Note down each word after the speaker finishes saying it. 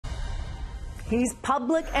He's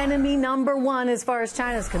public enemy number one as far as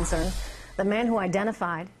China's concerned. The man who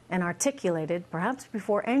identified and articulated, perhaps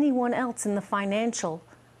before anyone else in the financial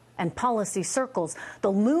and policy circles, the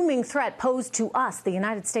looming threat posed to us, the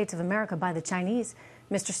United States of America, by the Chinese,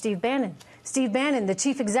 Mr. Steve Bannon. Steve Bannon, the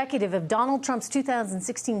chief executive of Donald Trump's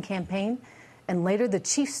 2016 campaign, and later the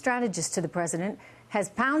chief strategist to the president, has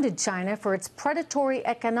pounded China for its predatory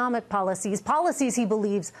economic policies he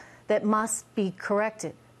believes that must be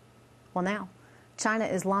corrected. Well, now, China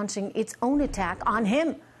is launching its own attack on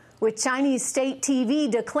him, with Chinese state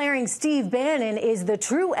TV declaring Steve Bannon is the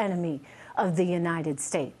true enemy of the United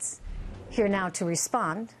States. Here now to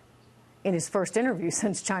respond, in his first interview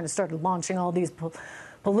since China started launching all these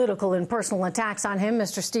political and personal attacks on him,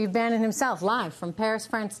 Mr. Steve Bannon himself, live from Paris,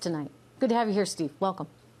 France tonight. Good to have you here, Steve. Welcome.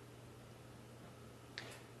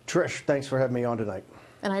 Trish, thanks for having me on tonight.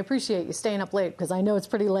 And I appreciate you staying up late, because I know it's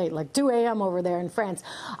pretty late, like 2 a.m. over there in France.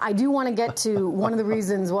 I do want to get to one of the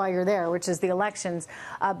reasons why you're there, which is the elections.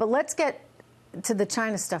 But let's get to the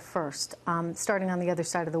China stuff first, starting on the other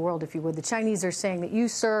side of the world, if you would. The Chinese are saying that you,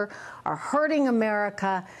 sir, are hurting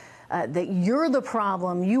America, that you're the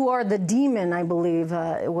problem, you are the demon, I believe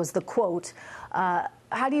it was the quote.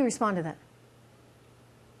 How do you respond to that?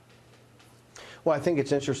 Well, I think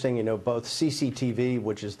it's interesting, you know, both CCTV,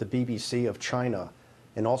 which is the BBC of China,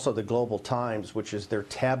 and also the Global Times, which is their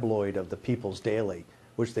tabloid of the People's Daily,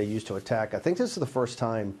 which they used to attack. I think this is the first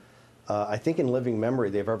time, I think in living memory,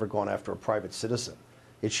 they've ever gone after a private citizen.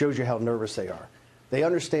 It shows you how nervous they are. They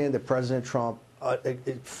understand that President Trump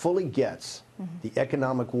it fully gets the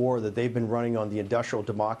economic war that they've been running on the industrial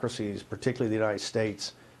democracies, particularly the United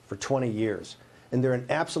States, for 20 years. And they're in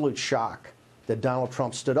absolute shock that Donald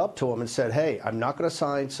Trump stood up to him and said, hey, I'm not going to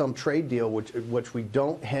sign some trade deal which we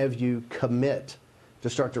don't have you commit to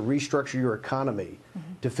start to restructure your economy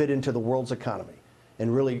to fit into the world's economy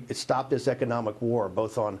and really stop this economic war,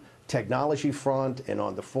 both on technology front and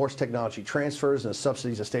on the forced technology transfers and the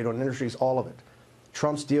subsidies of state-owned industries, all of it.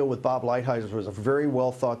 Trump's deal with Bob Lighthizer was a very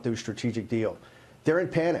well thought through strategic deal. They're in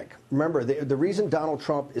panic. Remember, the reason Donald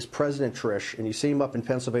Trump is president, Trish, and you see him up in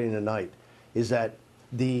Pennsylvania tonight, is that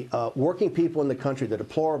the working people in the country, the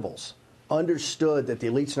deplorables, understood that the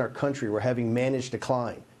elites in our country were having managed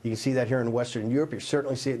decline. You can see that here in Western Europe. You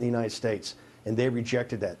certainly see it in the United States, and they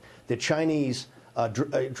rejected that. The Chinese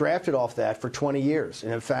drafted off that for 20 years.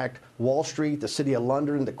 And in fact, Wall Street, the City of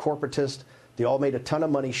London, the corporatists, they all made a ton of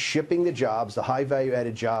money shipping the jobs, the high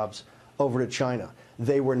value-added jobs, over to China.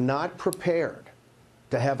 They were not prepared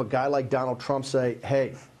to have a guy like Donald Trump say,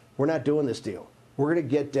 hey, we're not doing this deal. We're going to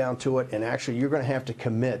get down to it, and actually you're going to have to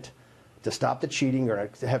commit to stop the cheating. You're going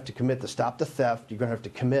to have to commit to stop the theft. You're going to have to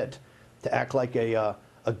commit to act like a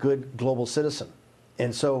good global citizen.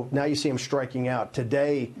 And so now you see him striking out.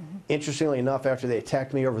 Today, interestingly enough, after they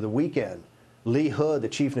attacked me over the weekend, Lee Hood, the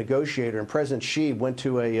chief negotiator, and President Xi went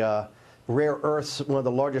to a rare earths, one of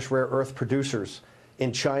the largest rare earth producers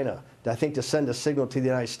in China, I think to send a signal to the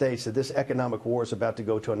United States that this economic war is about to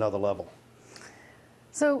go to another level.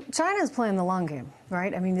 So China's playing the long game,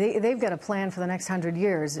 right? I mean, they've got a plan for the next 100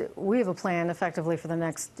 years. We have a plan effectively for the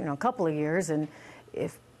next, couple of years. And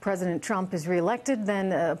if President Trump is reelected,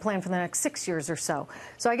 then a plan for the next 6 years or so.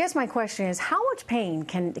 So I guess my question is, how much pain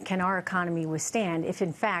can our economy withstand if,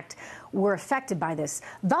 in fact, we're affected by this?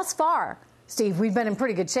 Thus far, Steve, we've been in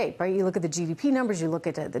pretty good shape, right? You look at the GDP numbers, you look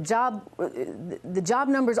at the job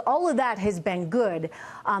numbers, all of that has been good.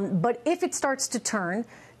 But if it starts to turn,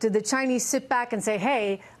 do the Chinese sit back and say,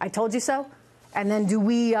 hey, I told you so? And then do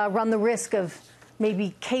we run the risk of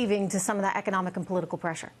maybe caving to some of that economic and political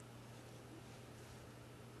pressure?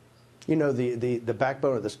 You know, the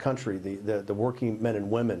backbone of this country, the working men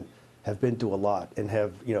and women have been through a lot and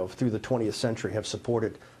have, through the 20th century, have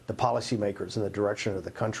supported the policymakers in the direction of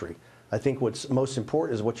the country. I think what's most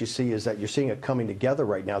important is what you see is that you're seeing it coming together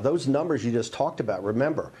right now. Those numbers you just talked about,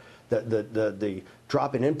 remember, the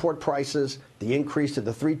drop in import prices, the increase to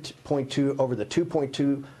the 3.2 over the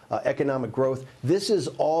 2.2 economic growth, this is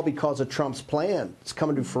all because of Trump's plan. It's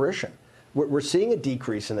coming to fruition. We're seeing a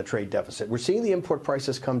decrease in the trade deficit. We're seeing the import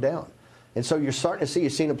prices come down. And so you're starting to see, you're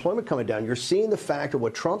seeing employment coming down. You're seeing the fact of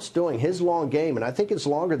what Trump's doing, his long game, and I think it's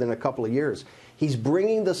longer than a couple of years. He's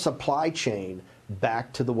bringing the supply chain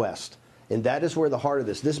back to the West. And that is where the heart of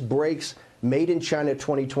this breaks Made in China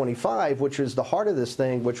 2025, which is the heart of this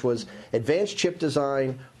thing, which was advanced chip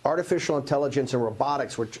design, artificial intelligence, and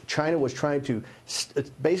robotics, which China was trying to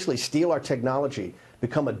basically steal our technology,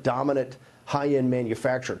 become a dominant high-end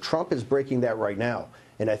manufacturer. Trump is breaking that right now.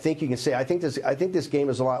 And I think you can say, I think this game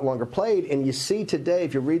is a lot longer played. And you see today,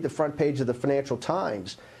 if you read the front page of the Financial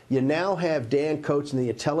Times, you now have Dan Coates and the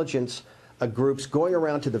intelligence groups going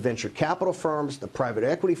around to the venture capital firms, the private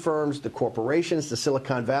equity firms, the corporations, the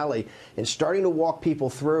Silicon Valley, and starting to walk people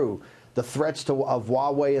through the threats of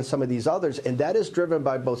Huawei and some of these others. And that is driven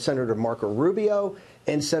by both Senator Marco Rubio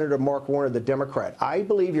and Senator Mark Warner, the Democrat. I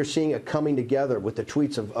believe you're seeing a coming together with the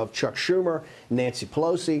tweets of Chuck Schumer, Nancy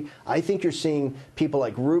Pelosi. I think you're seeing people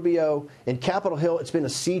like Rubio and Capitol Hill. It's been a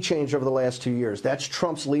sea change over the last 2 years. That's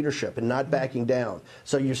Trump's leadership and not backing down.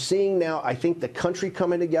 So you're seeing now, I think, the country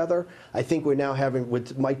coming together. I think we're now having,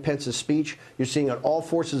 with Mike Pence's speech, you're seeing all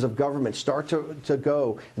forces of government start to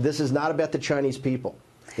go. This is not about the Chinese people.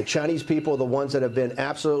 The Chinese people are the ones that have been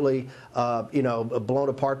absolutely, blown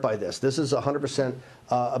apart by this. This is 100%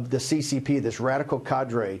 of the CCP, this radical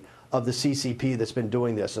cadre of the CCP that's been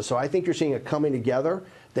doing this. And so I think you're seeing it coming together.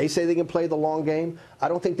 They say they can play the long game. I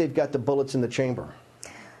don't think they've got the bullets in the chamber.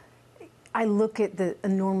 I look at the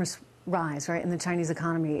enormous rise, right, in the Chinese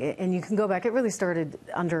economy, and you can go back. It really started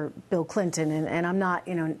under Bill Clinton, and I'm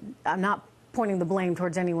not pointing the blame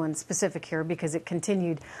towards anyone specific here, because it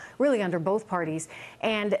continued really under both parties.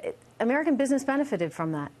 And American business benefited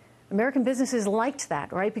from that. American businesses liked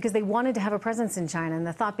that, right, because they wanted to have a presence in China. And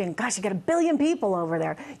the thought being, gosh, you got 1 billion people over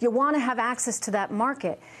there. You want to have access to that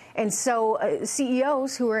market. And so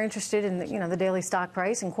CEOs who are interested in the daily stock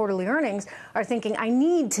price and quarterly earnings are thinking, I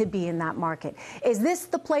need to be in that market. Is this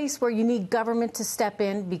the place where you need government to step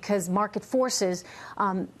in, because market forces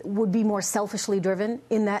would be more selfishly driven,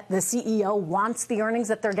 in that the CEO wants the earnings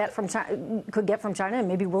that they could get from China and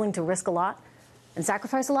maybe willing to risk a lot and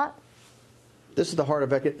sacrifice a lot? This is the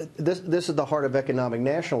heart of economic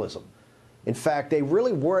nationalism. In fact, they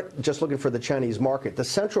really weren't just looking for the Chinese market. The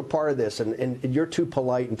central part of this, and you're too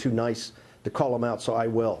polite and too nice to call them out, so I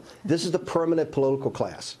will. This is the permanent political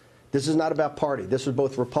class. This is not about party. This is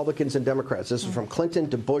both Republicans and Democrats. This is from Clinton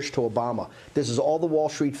to Bush to Obama. This is all the Wall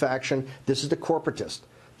Street faction. This is the corporatist.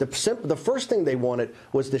 The first thing they wanted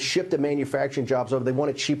was to ship the manufacturing jobs over. They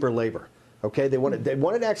wanted cheaper labor. Okay, they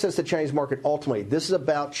wanted access to the Chinese market ultimately. This is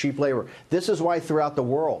about cheap labor. This is why throughout the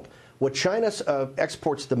world, what China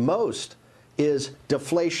exports the most is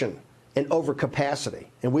deflation and overcapacity,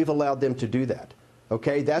 and we've allowed them to do that.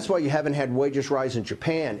 Okay, that's why you haven't had wages rise in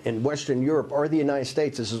Japan, in Western Europe, or the United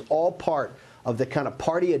States. This is all part of the kind of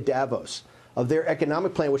party at Davos, of their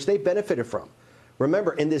economic plan, which they benefited from.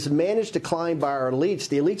 Remember, in this managed decline by our elites,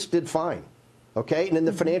 the elites did fine. Okay, and in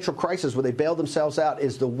the financial crisis where they bailed themselves out,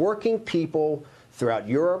 is the working people throughout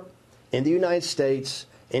Europe, in the United States,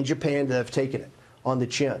 in Japan that have taken it on the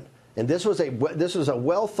chin. And this was a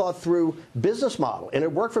well thought through business model, and it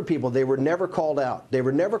worked for people. They were never called out. They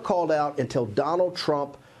were never called out until Donald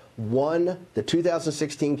Trump won the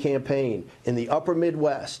 2016 campaign in the upper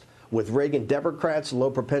Midwest with Reagan Democrats, low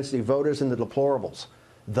propensity voters, and the deplorables.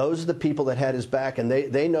 Those are the people that had his back, and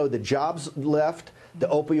they know the jobs left, the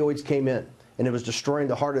opioids came in. And it was destroying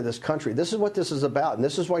the heart of this country. This is what this is about. And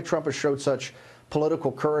this is why Trump has showed such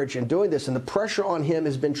political courage in doing this. And the pressure on him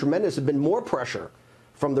has been tremendous. There's been more pressure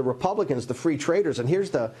from the Republicans, the free traders. And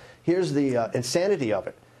here's the insanity of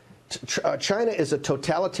it. China is a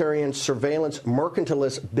totalitarian, surveillance,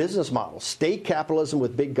 mercantilist business model. State capitalism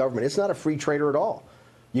with big government. It's not a free trader at all.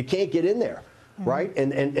 You can't get in there, right?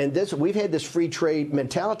 And this, we've had this free trade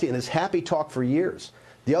mentality and this happy talk for years.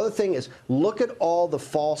 The other thing is, look at all the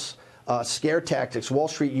false scare tactics Wall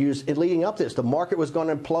Street used leading up to this. The market was going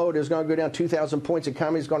to implode. It was going to go down 2,000 points. The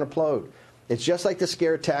economy is going to implode. It's just like the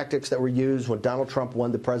scare tactics that were used when Donald Trump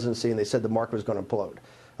won the presidency and they said the market was going to implode.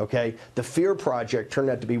 Okay, the fear project turned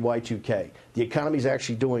out to be Y2K. The economy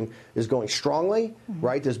is going strongly,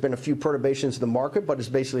 right? There's been a few perturbations in the market, but it's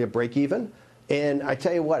basically a break even. And I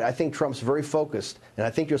tell you what, I think Trump's very focused, and I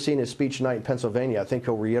think you'll see in his speech tonight in Pennsylvania, I think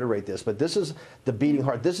he'll reiterate this, but this is the beating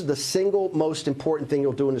heart. This is the single most important thing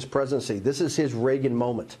he'll do in his presidency. This is his Reagan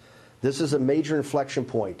moment. This is a major inflection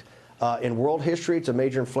point in world history. It's a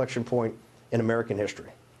major inflection point in American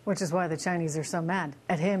history. Which is why the Chinese are so mad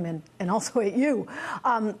at him and also at you.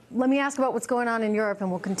 Let me ask about what's going on in Europe, and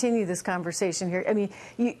we'll continue this conversation here. I mean,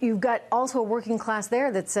 you've got also a working class there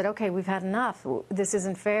that said, okay, we've had enough. This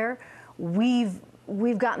isn't fair. We've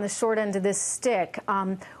gotten the short end of this stick.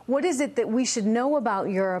 What is it that we should know about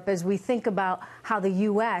Europe as we think about how the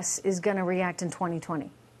U.S. is going to react in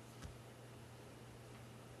 2020?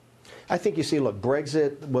 I think you see, look,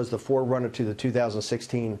 Brexit was the forerunner to the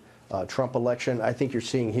 2016 Trump election. I think you're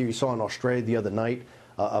seeing here, you saw in Australia the other night,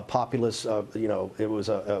 a populist, it was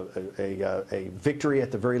a victory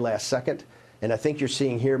at the very last second. And I think you're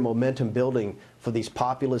seeing here momentum building for these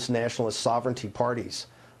populist nationalist sovereignty parties.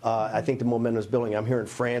 I think the momentum is building. I'm here in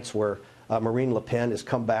France where Marine Le Pen has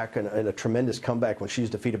come back in a tremendous comeback when she's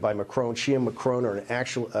defeated by Macron. She and Macron are in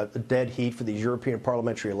actual dead heat for these European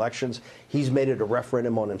parliamentary elections. He's made it a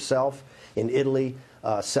referendum on himself. In Italy,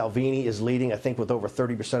 Salvini is leading, I think, with over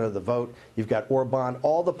 30% of the vote. You've got Orban,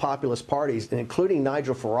 all the populist parties, and including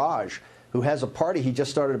Nigel Farage, who has a party he just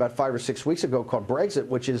started about 5 or 6 weeks ago called Brexit,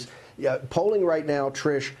 which is polling right now,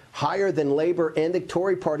 Trish, higher than Labour and the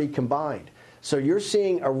Tory party combined. So you're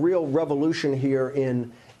seeing a real revolution here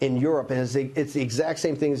in Europe, and it's the exact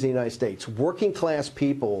same thing as the United States. Working class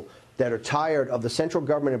people that are tired of the central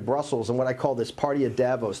government in Brussels and what I call this party of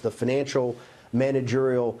Davos, the financial,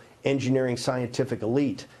 managerial, engineering, scientific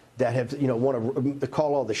elite that have, want to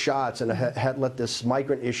call all the shots and let this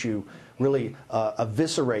migrant issue really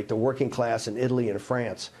eviscerate the working class in Italy and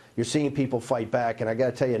France. You're seeing people fight back, and I got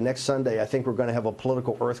to tell you, next Sunday I think we're going to have a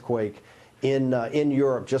political earthquake in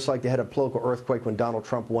Europe, just like they had a political earthquake when Donald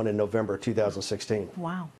Trump won in November 2016. Wow.